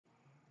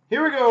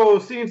Here we go.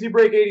 C&C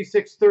break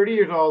 8630.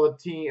 Here's all the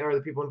team or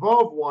the people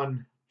involved.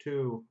 1,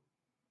 2,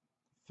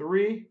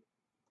 3.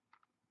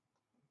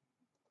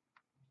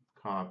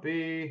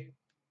 Copy.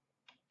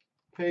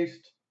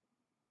 Paste.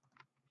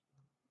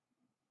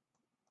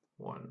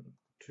 1,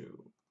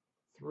 2,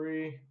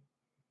 3.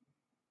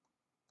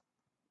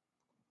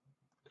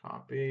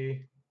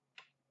 Copy.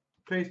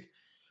 Paste.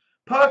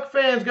 Puck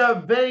fans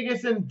got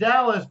Vegas and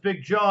Dallas.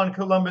 Big John,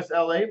 Columbus,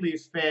 LA.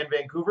 Leafs fan,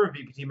 Vancouver.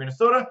 VPT,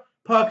 Minnesota.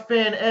 Puck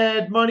fan,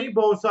 Ed Money.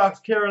 Bo Sox,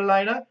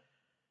 Carolina.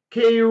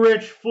 K.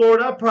 Rich,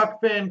 Florida. Puck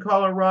fan,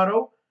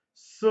 Colorado.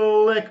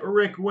 Slick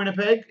Rick,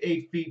 Winnipeg.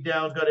 8 feet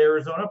down's got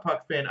Arizona.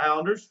 Puck fan,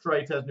 Islanders.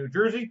 Strites has New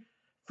Jersey.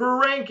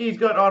 Frankie's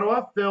got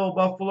Ottawa. Phil,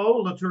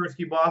 Buffalo.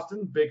 Latursky,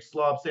 Boston. Big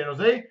Slob, San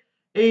Jose.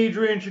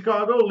 Adrian,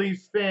 Chicago.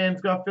 Leafs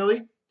fans got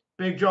Philly.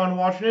 Big John,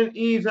 Washington.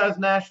 Eves has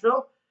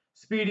Nashville.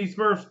 Speedy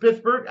Smurfs,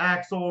 Pittsburgh.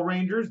 Axel,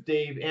 Rangers.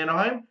 Dave,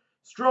 Anaheim.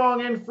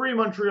 Strong and Free,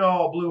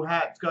 Montreal. Blue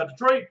Hats got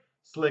Detroit.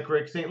 Slick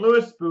Rick, St.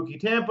 Louis. Spooky,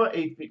 Tampa.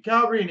 8 feet,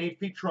 Calgary. And 8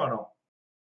 feet, Toronto.